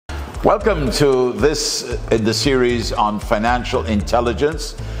Welcome to this in the series on financial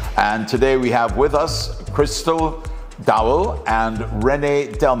intelligence, and today we have with us Crystal Dowell and Renee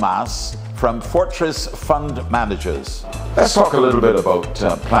Delmas from Fortress Fund Managers. Let's talk a little bit about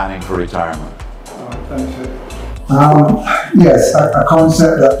planning for retirement. Yes, a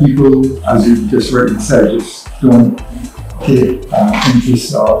concept that people, as you just rightly said, just don't take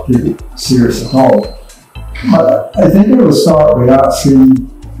interest or take it serious at all. But I think I will start by asking,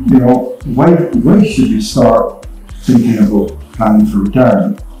 why should we start thinking about planning for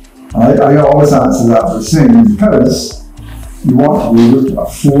retirement? I always answer that by saying because you want to be able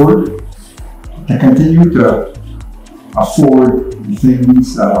to continue to afford the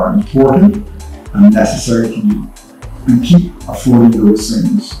things that are important and necessary to you, and keep affording those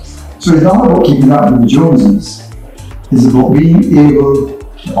things. So it's not about keeping up with the Joneses, it's about being able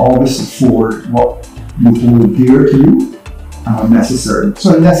to always afford what you hold dear to you and are necessary.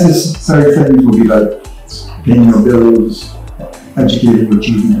 So the necessary things will be like paying your bills, educating your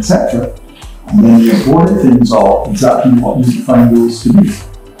children, etc. And then the important things are exactly what you define those to be.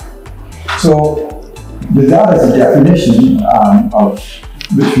 So with that as a definition of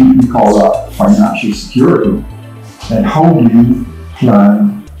which we call that financial security, then how do you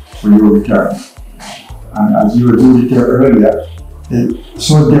plan for your retirement? And as you alluded to earlier, it's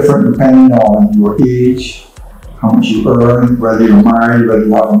so different depending on your age, how much you earn, whether you're married, whether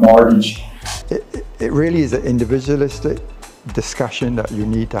you have a mortgage. It really is an individualistic discussion that you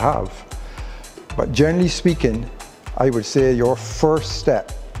need to have. But generally speaking, I would say your first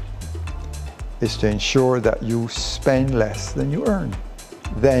step is to ensure that you spend less than you earn.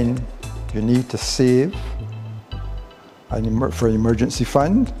 Then you need to save for an emergency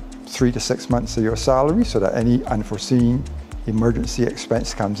fund, 3 to 6 months of your salary, so that any unforeseen emergency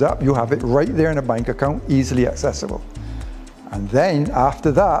expense comes up, you have it right there in a bank account, easily accessible. And then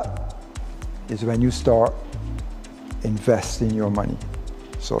after that is when you start investing your money.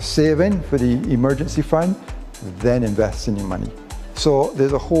 So saving for the emergency fund, then investing your money. So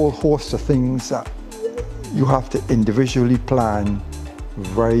there's a whole host of things that you have to individually plan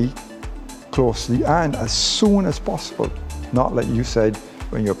very closely and as soon as possible. Not like you said,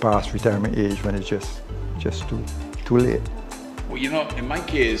 when you're past retirement age, when it's just too late. Well, in my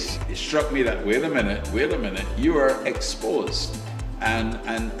case, it struck me that, wait a minute, you are exposed.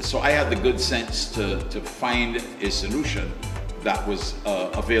 And so I had the good sense to find a solution that was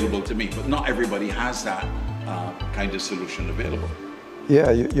available to me. But not everybody has that kind of solution available.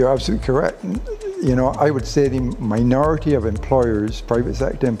 Yeah, you're absolutely correct. I would say the minority of employers, private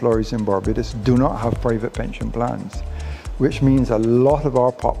sector employers in Barbados, do not have private pension plans, which means a lot of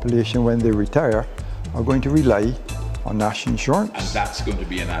our population, when they retire, are going to rely on national insurance. And that's going to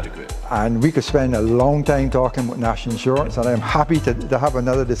be inadequate. And we could spend a long time talking about national insurance, and I'm happy to have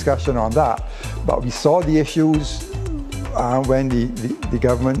another discussion on that. But we saw the issues when the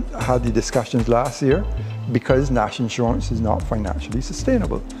government had the discussions last year, because national insurance is not financially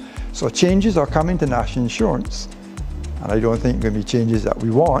sustainable. So changes are coming to national insurance, and I don't think they're going to be changes that we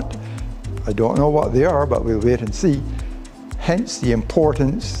want. I don't know what they are, but we'll wait and see. Hence the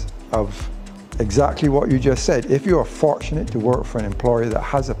importance of exactly what you just said. If you are fortunate to work for an employer that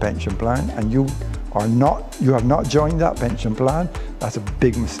has a pension plan and you have not joined that pension plan, that's a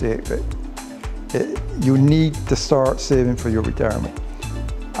big mistake. You need to start saving for your retirement.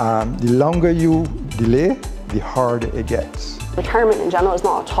 The longer you delay, the harder it gets. Retirement in general is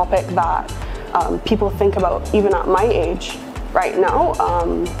not a topic that people think about even at my age right now,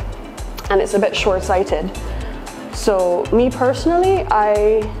 and it's a bit short-sighted. So me personally,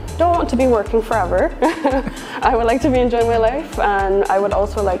 I don't want to be working forever. I would like to be enjoying my life, and I would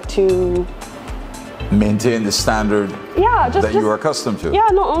also like to maintain the standard that you are accustomed to. Yeah,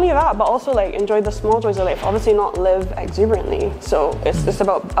 not only that, but also enjoy the small joys of life. Obviously not live exuberantly. So it's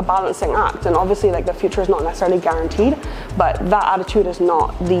about a balancing act, and obviously the future is not necessarily guaranteed, but that attitude is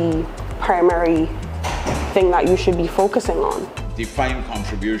not the primary thing that you should be focusing on. Defined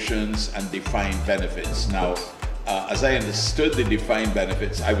contributions and defined benefits. Now, as I understood the defined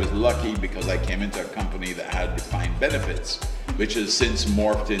benefits, I was lucky because I came into a company that had defined benefits, which has since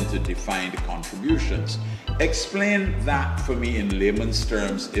morphed into defined contributions. Explain that for me in layman's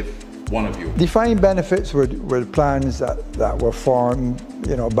terms, if one of you. Defined benefits were plans that were formed,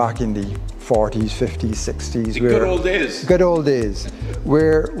 back in the 40s, 50s, 60s. The good old days. Good old days,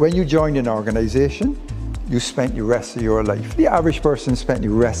 where when you joined an organization, you spent the rest of your life. The average person spent the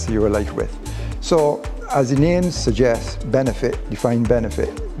rest of your life with. So, as the name suggests, defined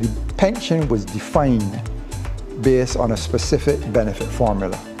benefit, the pension was defined based on a specific benefit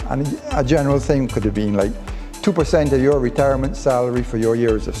formula. And a general thing could have been 2% of your retirement salary for your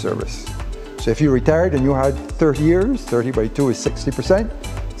years of service. So if you retired and you had 30 years, 30 by 2 is 60%,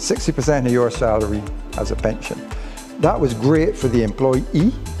 60% of your salary as a pension. That was great for the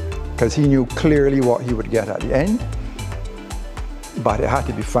employee because he knew clearly what he would get at the end, but it had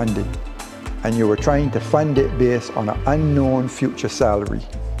to be funded. And you were trying to fund it based on an unknown future salary.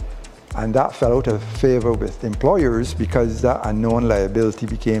 And that fell out of favor with employers because that unknown liability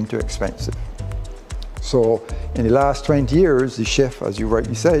became too expensive. So in the last 20 years, the shift, as you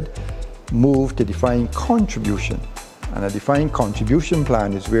rightly said, moved to defined contribution. And a defined contribution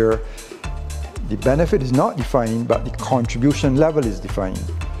plan is where the benefit is not defined, but the contribution level is defined.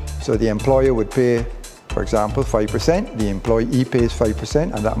 So the employer would pay, for example, 5%, the employee pays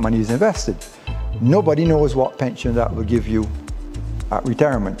 5%, and that money is invested. Nobody knows what pension that will give you at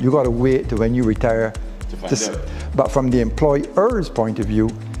retirement. You got to wait till when you retire to find out. But from the employer's point of view,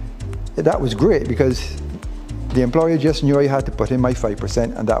 that was great because the employer just knew I had to put in my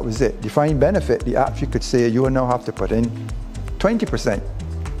 5% and that was it. Defined benefit, the actuary could say you will now have to put in 20%.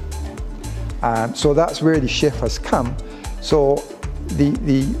 So that's where the shift has come. So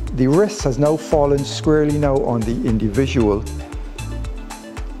the risk has now fallen squarely now on the individual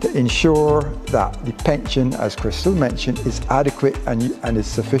to ensure that the pension, as Crystal mentioned, is adequate and is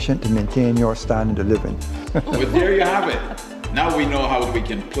sufficient to maintain your standard of living. Well, there you have it. Now we know how we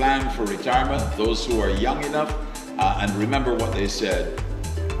can plan for retirement, those who are young enough, and remember what they said,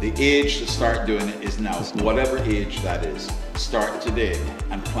 the age to start doing it is now, whatever age that is. Start today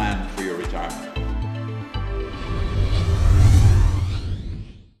and plan for your retirement.